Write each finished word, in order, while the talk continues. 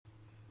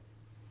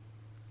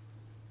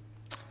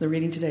The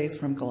reading today is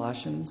from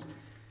Colossians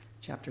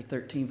chapter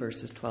 13,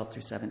 verses 12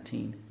 through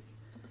 17.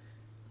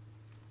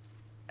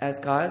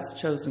 As God's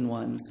chosen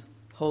ones,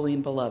 holy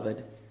and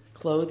beloved,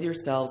 clothe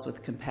yourselves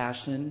with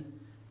compassion,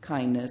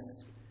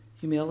 kindness,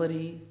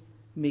 humility,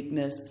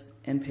 meekness,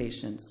 and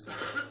patience.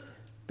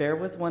 Bear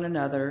with one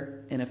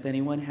another, and if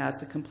anyone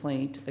has a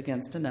complaint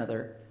against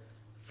another,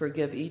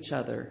 forgive each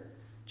other,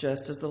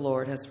 just as the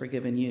Lord has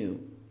forgiven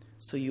you,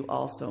 so you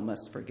also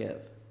must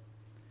forgive.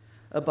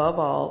 Above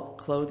all,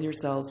 clothe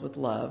yourselves with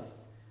love,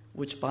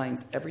 which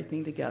binds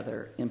everything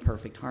together in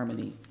perfect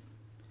harmony.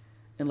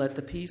 And let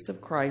the peace of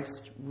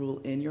Christ rule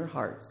in your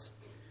hearts,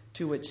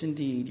 to which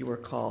indeed you are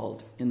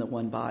called in the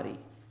one body.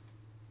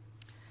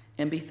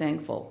 And be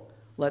thankful.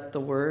 Let the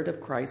word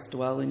of Christ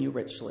dwell in you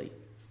richly.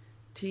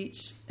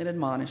 Teach and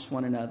admonish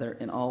one another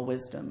in all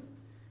wisdom,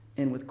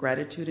 and with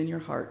gratitude in your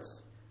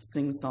hearts,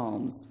 sing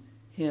psalms,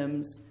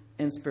 hymns,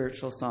 and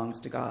spiritual songs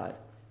to God.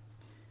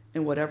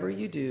 And whatever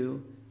you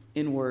do,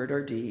 in word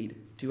or deed,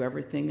 do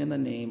everything in the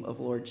name of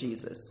Lord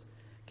Jesus,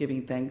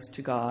 giving thanks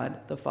to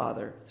God the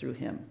Father through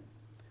him.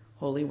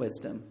 Holy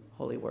wisdom,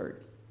 holy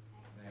word.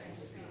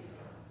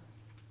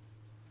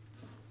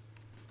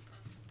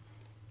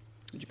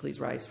 Would you please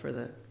rise for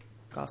the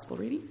gospel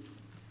reading?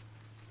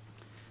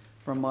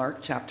 From Mark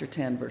chapter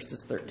 10,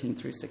 verses 13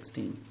 through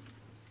 16.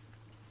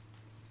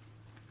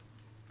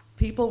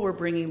 People were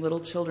bringing little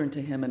children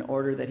to him in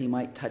order that he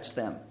might touch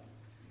them,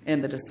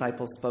 and the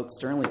disciples spoke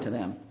sternly to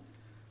them.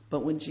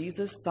 But when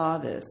Jesus saw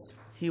this,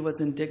 he was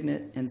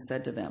indignant and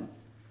said to them,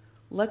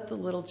 "Let the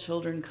little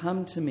children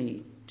come to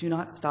me. Do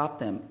not stop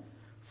them,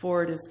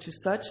 for it is to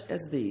such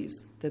as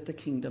these that the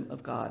kingdom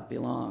of God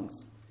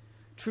belongs.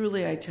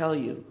 Truly I tell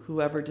you,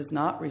 whoever does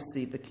not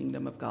receive the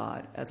kingdom of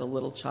God as a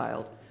little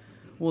child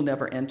will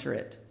never enter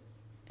it."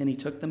 And he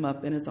took them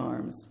up in his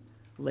arms,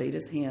 laid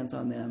his hands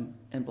on them,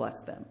 and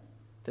blessed them.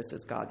 This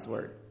is God's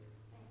word.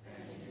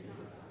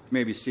 You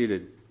may be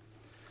seated.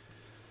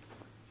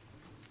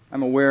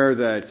 I'm aware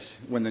that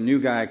when the new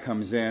guy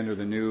comes in, or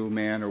the new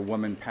man or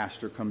woman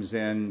pastor comes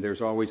in,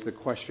 there's always the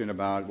question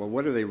about, well,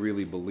 what do they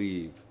really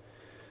believe?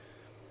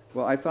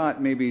 Well, I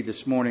thought maybe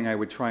this morning I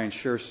would try and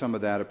share some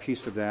of that, a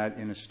piece of that,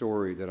 in a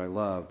story that I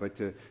love. But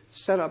to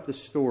set up the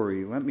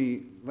story, let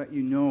me let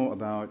you know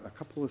about a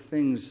couple of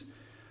things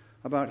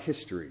about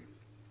history.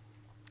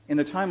 In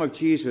the time of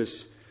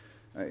Jesus,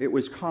 it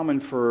was common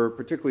for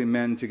particularly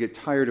men to get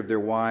tired of their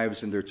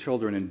wives and their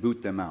children and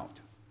boot them out.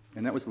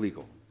 And that was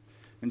legal.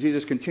 And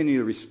Jesus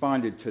continually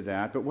responded to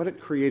that, but what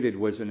it created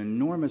was an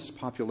enormous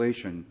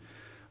population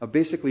of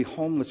basically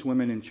homeless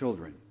women and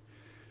children.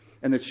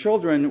 And the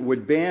children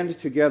would band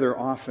together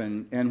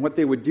often, and what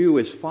they would do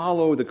is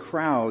follow the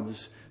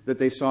crowds that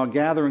they saw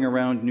gathering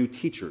around new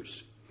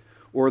teachers,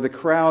 or the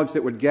crowds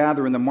that would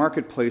gather in the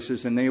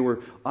marketplaces, and they were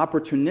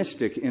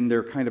opportunistic in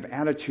their kind of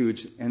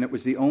attitudes, and it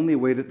was the only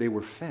way that they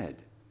were fed.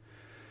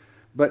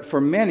 But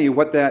for many,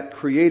 what that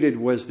created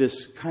was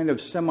this kind of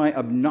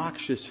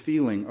semi-obnoxious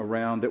feeling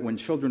around that when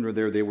children were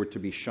there, they were to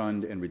be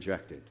shunned and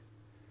rejected.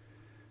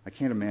 I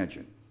can't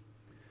imagine.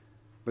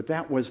 But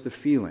that was the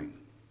feeling.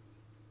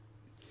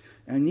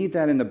 And I need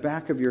that in the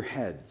back of your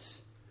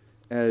heads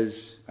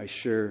as I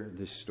share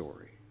this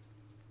story.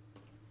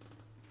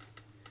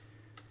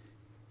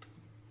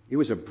 It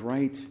was a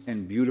bright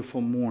and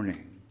beautiful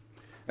morning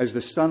as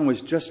the sun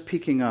was just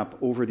peeking up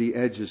over the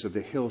edges of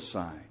the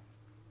hillside.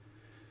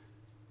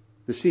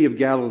 The Sea of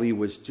Galilee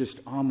was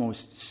just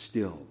almost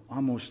still,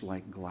 almost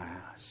like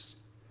glass.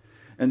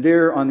 And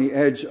there on the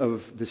edge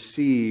of the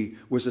sea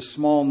was a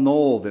small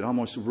knoll that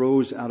almost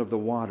rose out of the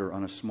water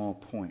on a small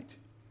point.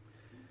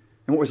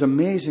 And what was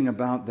amazing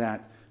about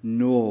that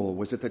knoll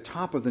was at the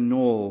top of the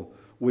knoll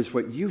was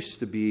what used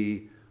to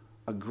be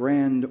a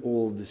grand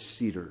old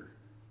cedar.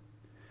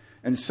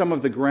 And some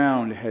of the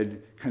ground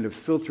had kind of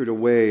filtered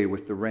away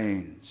with the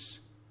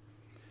rains.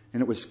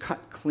 And it was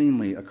cut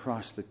cleanly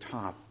across the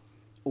top,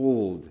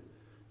 old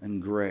and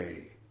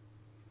gray,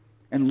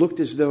 and looked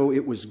as though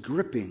it was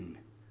gripping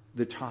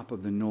the top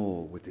of the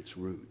knoll with its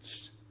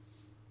roots,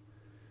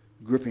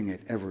 gripping it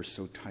ever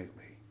so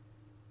tightly.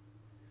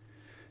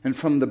 And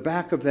from the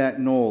back of that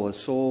knoll, a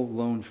sole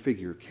lone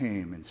figure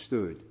came and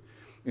stood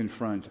in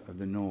front of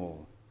the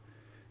knoll.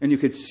 And you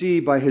could see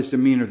by his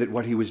demeanor that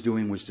what he was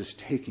doing was just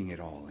taking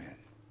it all in.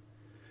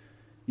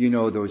 You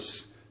know,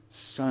 those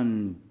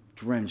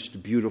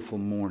sun-drenched, beautiful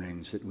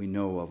mornings that we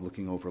know of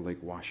looking over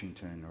Lake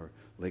Washington or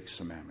Lake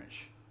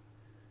Sammamish.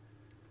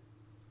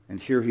 And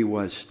here he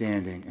was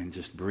standing and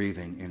just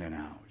breathing in and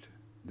out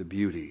the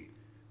beauty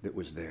that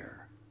was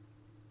there.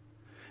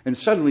 And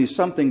suddenly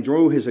something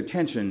drew his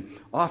attention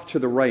off to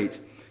the right.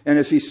 And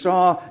as he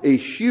saw a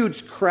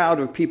huge crowd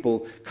of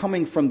people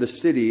coming from the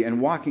city and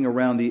walking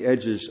around the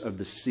edges of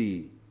the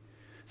sea.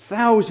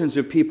 Thousands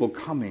of people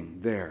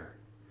coming there.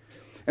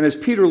 And as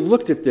Peter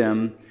looked at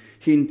them,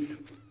 he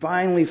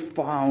finally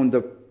found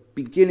the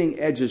beginning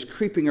edges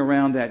creeping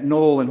around that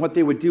knoll. And what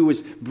they would do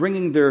is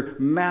bringing their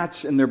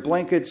mats and their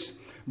blankets,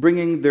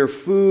 bringing their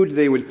food,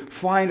 they would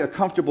find a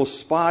comfortable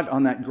spot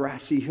on that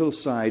grassy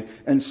hillside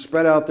and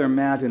spread out their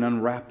mat and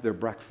unwrap their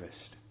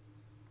breakfast.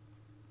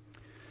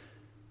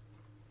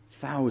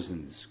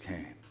 thousands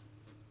came.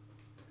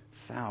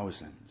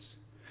 Thousands.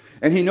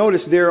 And he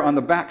noticed there on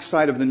the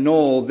backside of the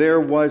knoll, there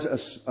was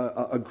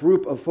a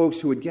group of folks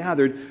who had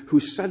gathered who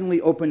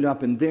suddenly opened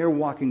up, and there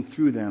walking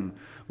through them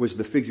was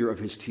the figure of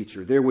his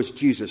teacher. There was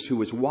Jesus who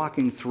was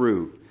walking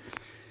through.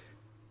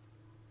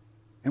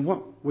 And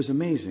what was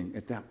amazing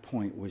at that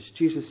point was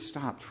Jesus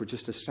stopped for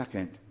just a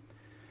second,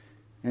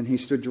 and he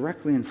stood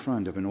directly in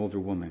front of an older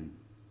woman,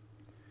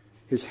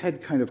 his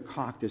head kind of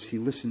cocked as he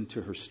listened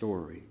to her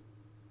story.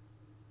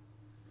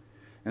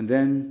 And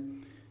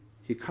then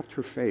he cupped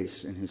her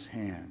face in his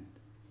hand,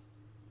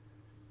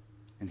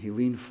 and he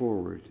leaned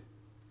forward,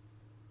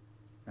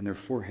 and their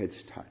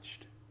foreheads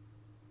touched.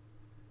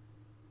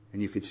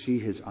 And you could see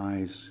his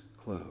eyes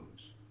close.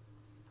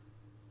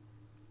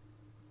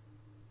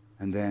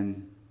 And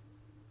then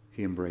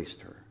he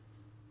embraced her.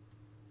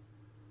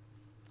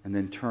 And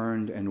then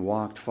turned and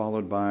walked,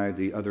 followed by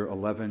the other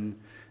 11,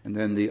 and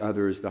then the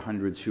others, the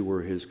hundreds who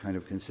were his kind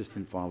of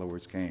consistent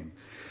followers, came.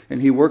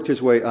 And he worked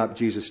his way up,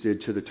 Jesus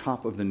did, to the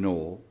top of the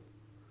knoll.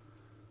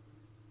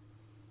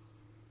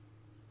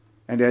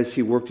 And as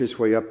he worked his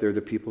way up there,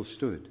 the people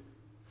stood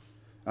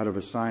out of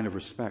a sign of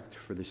respect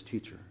for this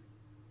teacher.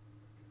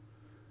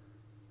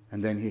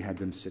 And then he had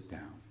them sit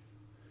down.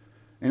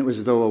 And it was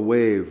as though a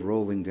wave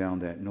rolling down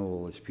that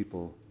knoll as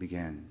people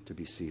began to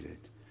be seated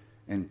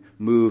and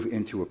move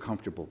into a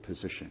comfortable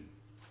position.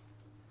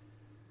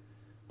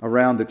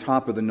 Around the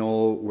top of the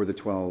knoll were the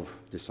 12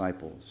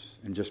 disciples,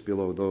 and just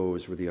below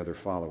those were the other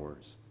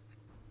followers.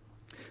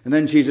 And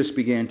then Jesus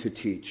began to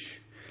teach.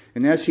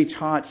 And as he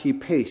taught, he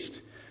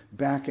paced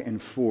back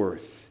and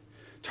forth,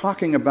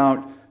 talking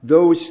about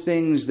those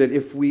things that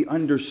if we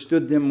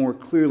understood them more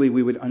clearly,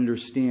 we would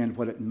understand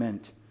what it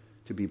meant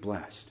to be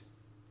blessed.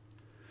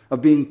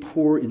 Of being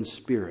poor in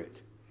spirit,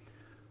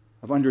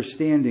 of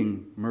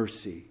understanding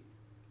mercy,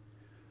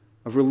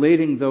 of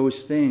relating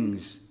those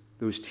things,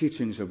 those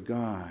teachings of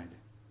God.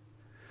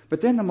 But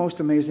then the most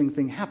amazing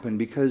thing happened,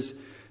 because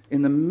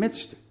in the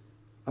midst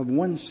of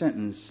one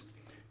sentence,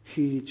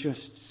 he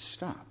just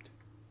stopped.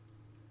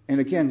 And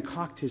again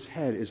cocked his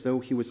head as though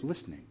he was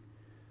listening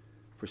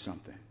for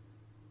something.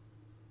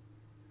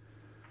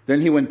 Then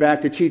he went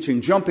back to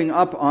teaching, jumping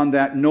up on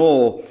that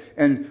knoll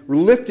and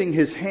lifting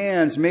his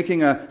hands,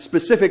 making a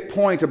specific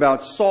point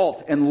about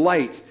salt and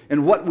light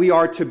and what we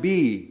are to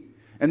be.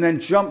 And then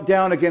jumped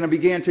down again and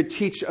began to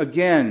teach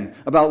again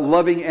about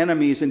loving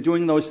enemies and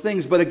doing those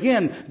things. But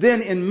again,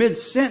 then in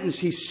mid-sentence,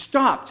 he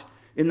stopped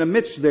in the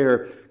midst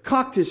there,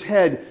 cocked his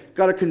head,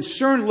 got a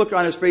concerned look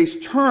on his face,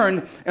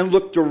 turned and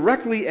looked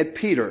directly at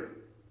Peter.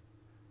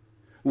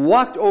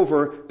 Walked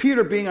over,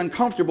 Peter being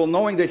uncomfortable,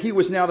 knowing that he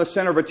was now the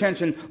center of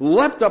attention,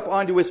 leapt up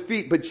onto his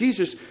feet, but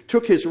Jesus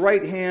took his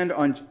right hand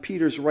on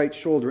Peter's right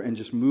shoulder and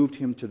just moved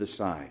him to the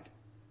side.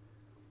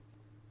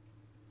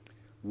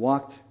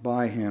 Walked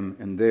by him,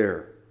 and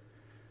there,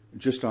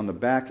 just on the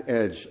back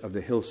edge of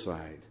the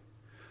hillside,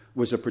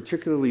 was a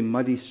particularly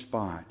muddy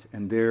spot,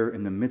 and there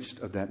in the midst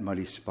of that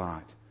muddy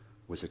spot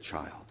was a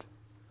child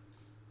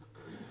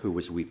who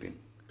was weeping.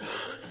 Do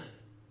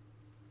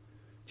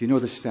you know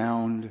the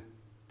sound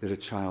that a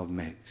child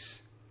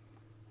makes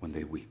when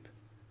they weep?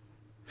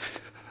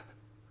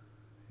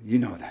 You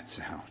know that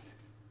sound.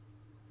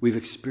 We've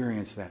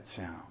experienced that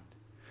sound.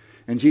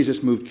 And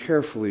Jesus moved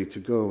carefully to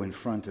go in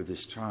front of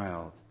this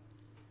child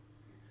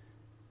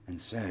and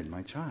said,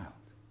 "My child,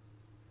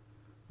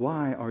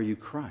 why are you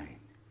crying?"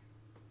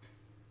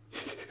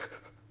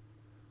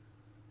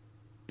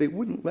 They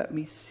wouldn't let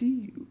me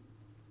see you.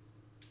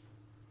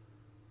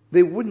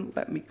 They wouldn't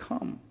let me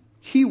come.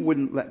 He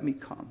wouldn't let me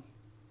come.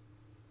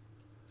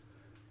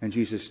 And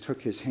Jesus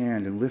took his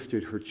hand and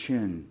lifted her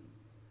chin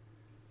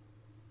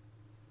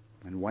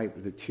and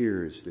wiped the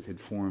tears that had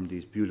formed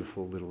these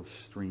beautiful little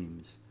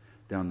streams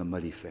down the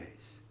muddy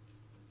face.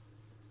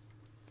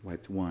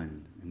 Wiped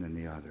one and then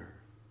the other.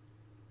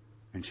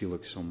 And she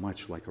looked so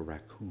much like a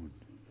raccoon.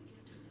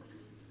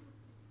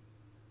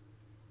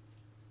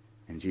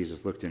 And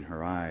Jesus looked in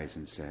her eyes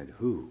and said,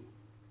 Who,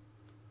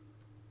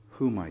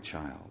 my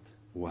child,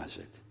 was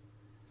it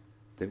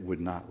that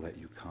would not let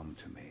you come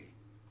to me?"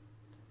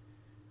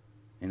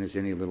 And as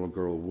any little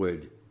girl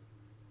would,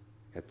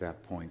 at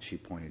that point, she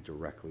pointed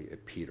directly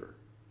at Peter.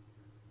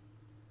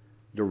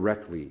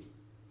 Directly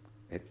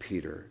at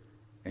Peter.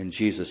 And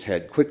Jesus'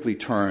 head quickly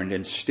turned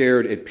and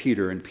stared at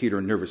Peter, and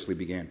Peter nervously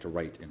began to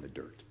write in the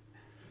dirt.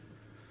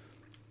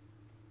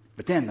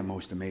 But then the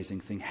most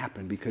amazing thing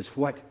happened, because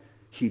what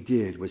he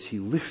did was he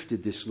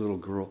lifted this little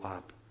girl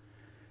up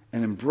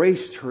and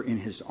embraced her in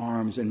his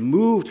arms and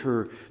moved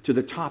her to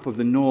the top of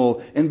the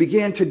knoll and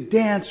began to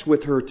dance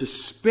with her, to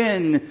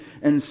spin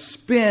and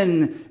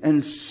spin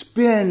and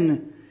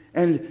spin,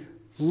 and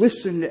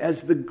listened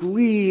as the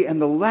glee and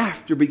the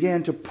laughter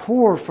began to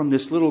pour from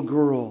this little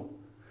girl.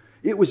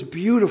 It was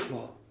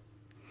beautiful.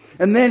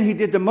 And then he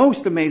did the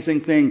most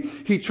amazing thing.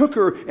 He took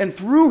her and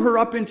threw her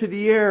up into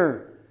the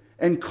air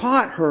and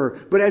caught her.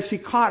 But as he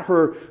caught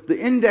her, the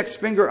index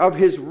finger of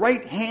his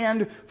right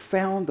hand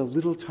found the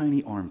little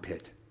tiny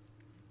armpit.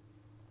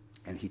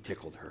 And he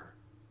tickled her.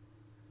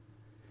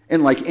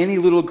 And like any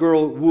little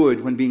girl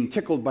would when being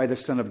tickled by the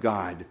Son of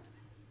God,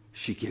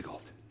 she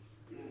giggled.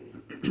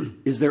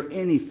 Is there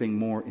anything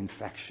more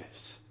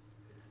infectious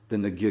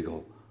than the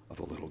giggle of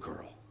a little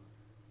girl?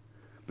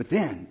 But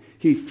then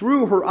he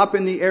threw her up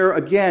in the air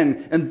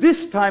again, and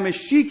this time as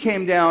she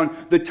came down,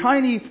 the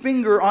tiny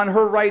finger on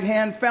her right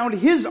hand found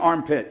his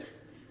armpit.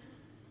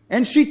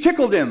 And she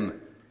tickled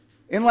him.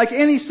 And like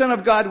any son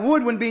of God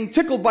would when being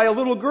tickled by a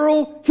little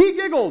girl, he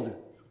giggled.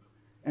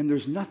 And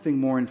there's nothing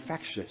more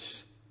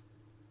infectious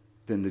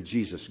than the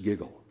Jesus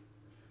giggle.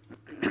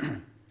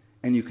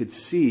 And you could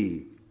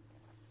see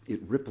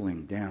it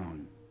rippling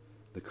down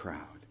the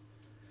crowd.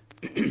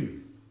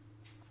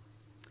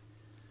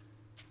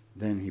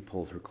 Then he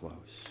pulled her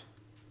close.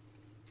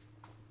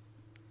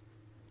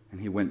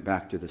 And he went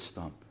back to the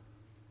stump.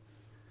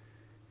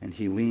 And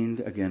he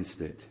leaned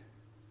against it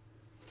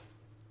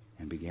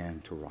and began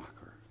to rock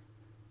her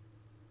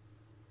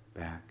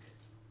back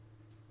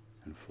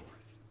and forth.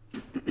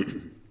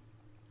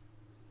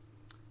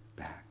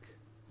 Back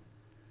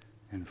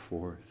and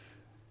forth.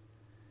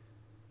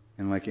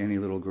 And like any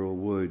little girl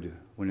would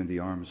when in the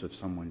arms of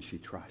someone she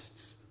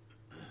trusts,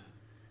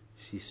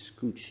 she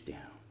scooched down,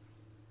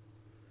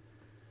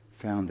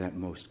 found that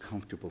most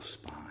comfortable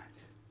spot,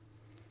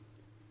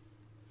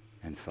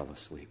 and fell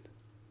asleep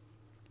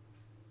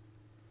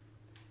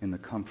in the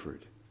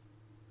comfort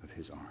of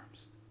his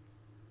arms.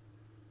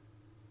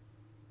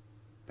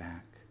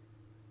 Back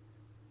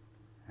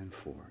and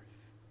forth.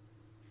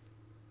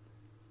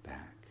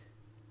 Back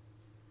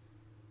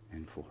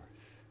and forth.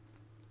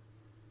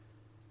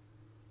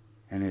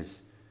 And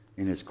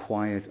in as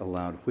quiet a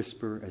loud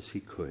whisper as he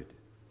could,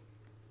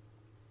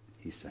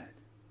 he said,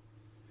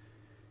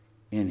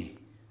 Any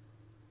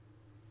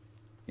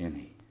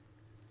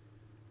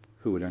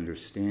who would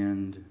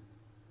understand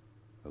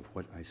of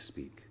what I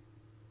speak,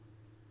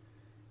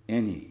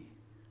 any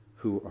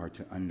who are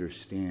to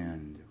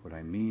understand what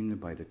I mean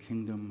by the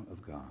kingdom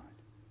of God,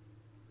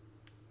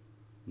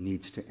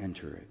 needs to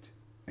enter it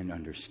and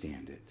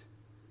understand it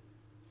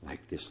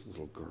like this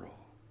little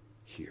girl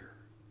here.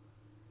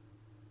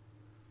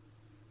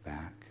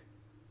 Back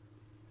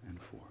and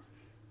forth.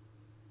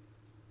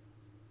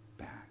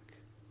 Back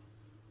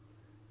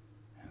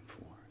and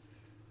forth.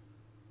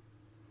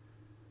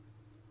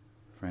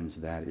 Friends,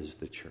 that is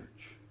the church.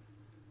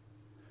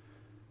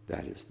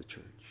 That is the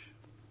church.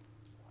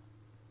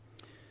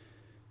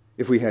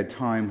 If we had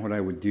time, what I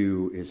would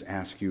do is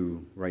ask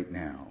you right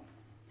now,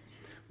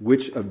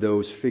 which of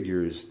those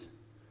figures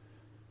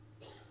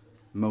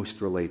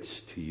most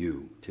relates to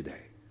you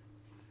today?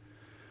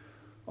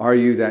 Are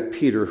you that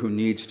Peter who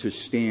needs to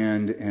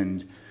stand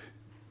and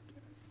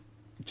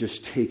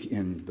just take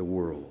in the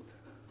world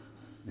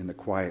in the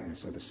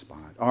quietness of a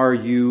spot? Are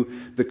you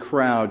the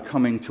crowd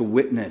coming to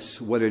witness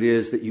what it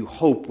is that you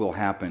hope will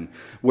happen,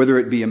 whether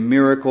it be a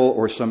miracle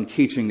or some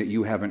teaching that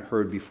you haven't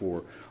heard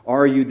before?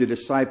 Are you the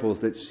disciples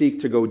that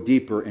seek to go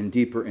deeper and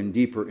deeper and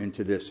deeper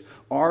into this?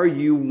 Are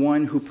you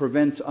one who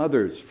prevents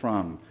others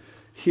from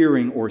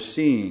hearing or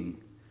seeing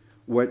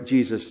what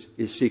Jesus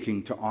is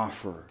seeking to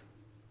offer?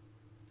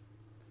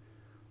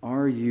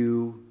 Are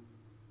you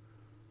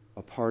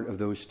a part of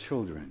those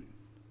children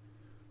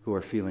who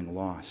are feeling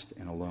lost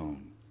and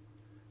alone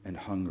and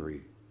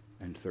hungry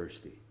and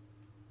thirsty?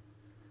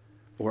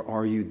 Or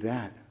are you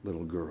that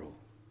little girl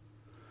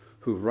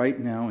who right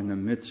now in the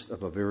midst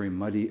of a very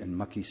muddy and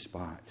mucky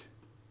spot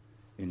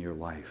in your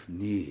life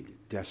need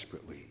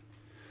desperately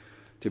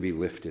to be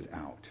lifted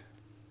out?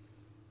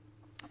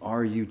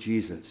 Are you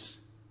Jesus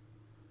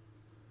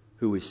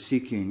who is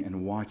seeking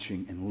and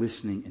watching and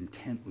listening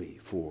intently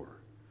for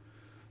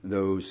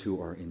those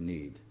who are in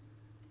need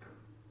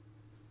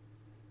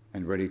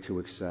and ready to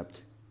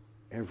accept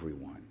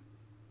everyone?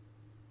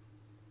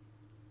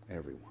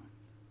 Everyone.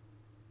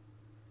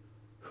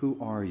 Who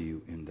are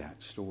you in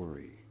that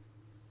story?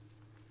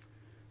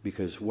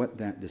 Because what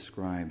that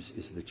describes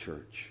is the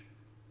church.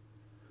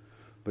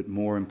 But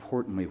more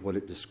importantly, what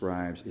it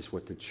describes is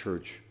what the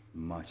church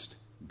must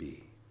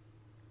be.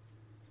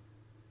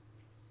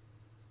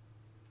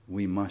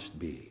 We must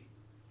be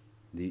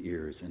the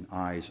ears and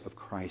eyes of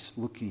Christ,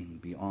 looking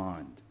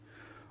beyond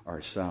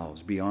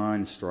ourselves,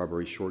 beyond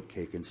strawberry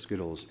shortcake and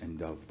Skittles and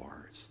Dove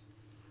bars,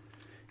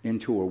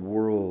 into a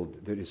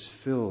world that is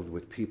filled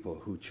with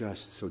people who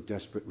just so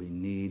desperately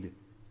need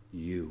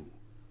you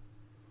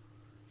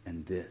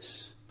and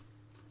this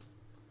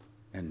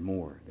and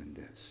more than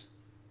this.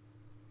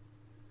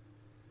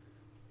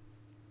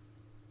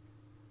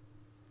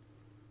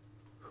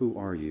 Who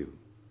are you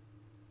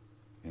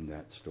in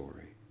that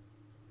story?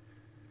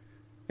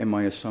 And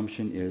my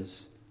assumption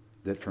is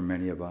that for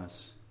many of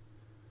us,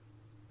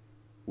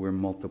 we're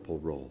multiple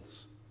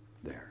roles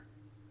there.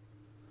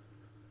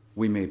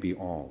 We may be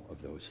all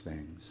of those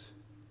things.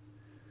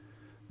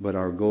 But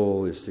our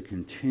goal is to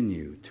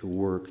continue to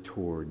work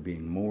toward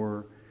being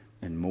more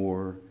and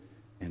more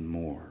and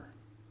more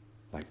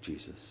like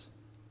Jesus.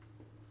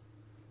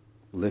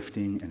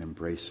 Lifting and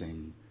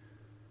embracing,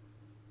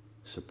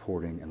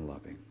 supporting and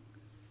loving.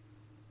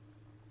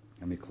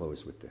 Let me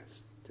close with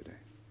this today.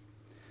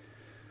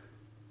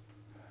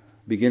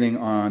 beginning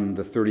on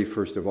the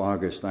 31st of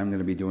August, I'm going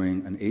to be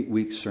doing an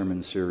 8-week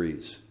sermon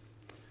series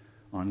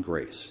on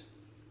grace.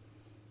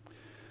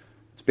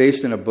 It's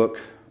based in a book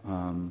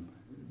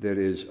that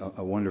is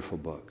a wonderful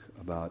book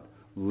about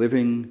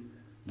living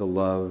the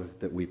love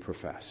that we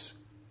profess.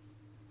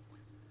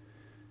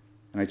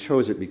 And I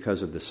chose it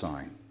because of the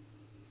sign.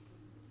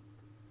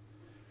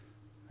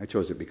 I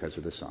chose it because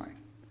of the sign.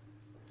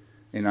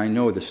 And I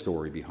know the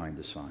story behind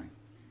the sign.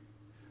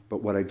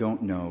 But what I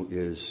don't know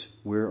is,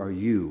 where are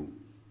you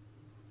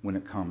when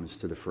it comes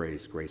to the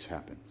phrase, grace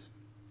happens?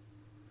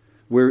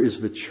 Where is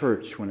the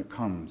church when it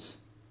comes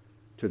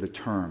to the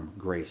term,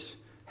 grace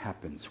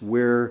happens?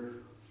 Where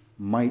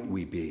might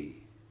we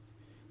be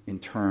in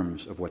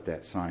terms of what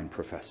that sign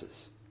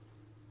professes?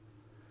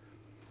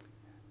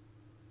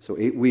 So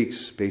 8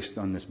 weeks based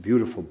on this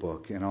beautiful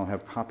book, and I'll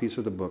have copies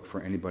of the book for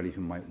anybody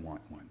who might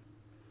want one.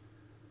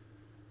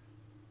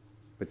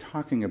 But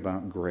talking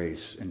about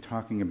grace and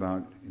talking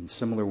about, in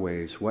similar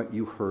ways, what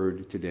you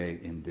heard today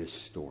in this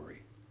story.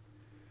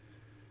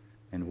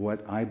 And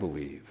what I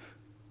believe,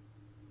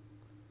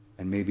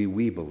 and maybe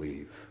we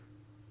believe,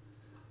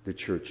 the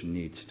church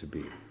needs to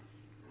be.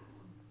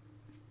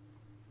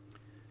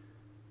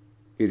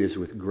 It is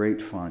with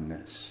great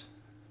fondness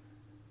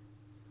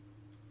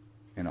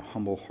and a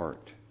humble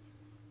heart,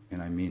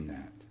 and I mean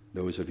that.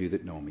 Those of you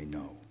that know me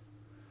know.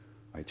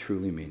 I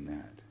truly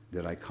mean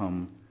that I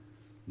come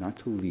not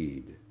to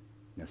lead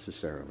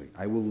necessarily.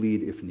 I will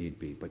lead if need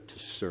be, but to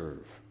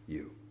serve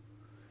you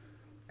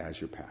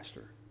as your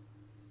pastor.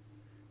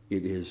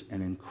 It is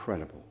an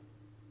incredible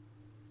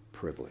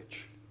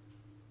privilege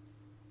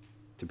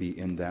to be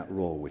in that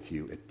role with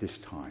you at this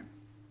time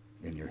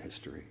in your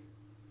history.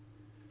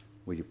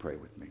 Will you pray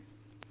with me?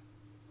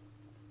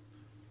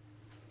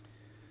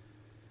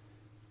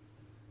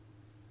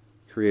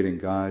 Creating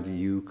God,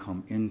 you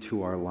come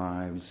into our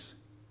lives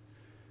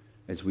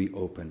as we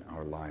open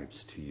our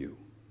lives to you.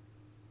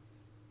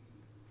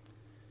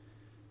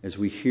 As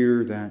we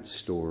hear that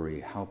story,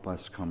 help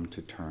us come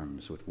to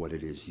terms with what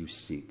it is you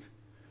seek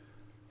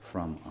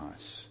from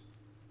us,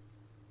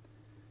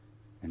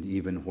 and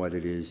even what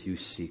it is you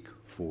seek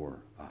for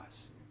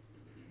us.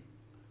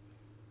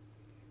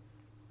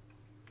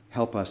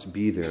 Help us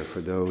be there for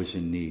those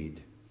in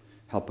need.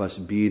 Help us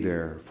be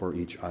there for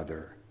each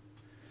other.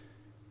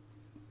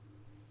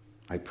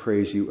 I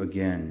praise you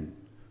again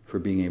for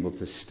being able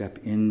to step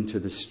into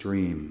the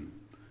stream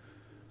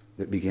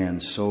that began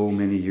so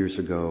many years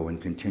ago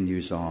and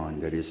continues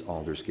on, that is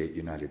Aldersgate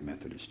United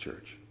Methodist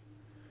Church.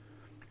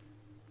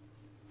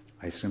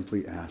 I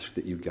simply ask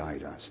that you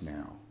guide us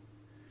now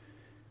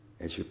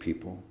as your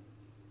people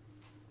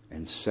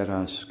and set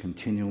us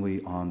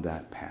continually on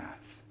that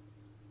path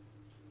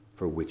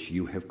for which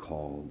you have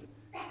called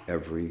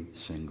every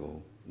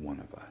single one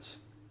of us.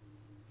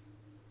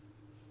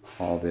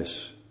 All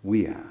this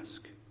we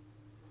ask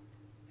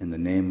in the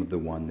name of the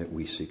one that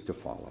we seek to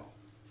follow,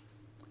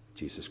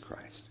 Jesus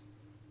Christ.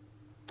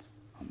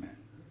 Amen.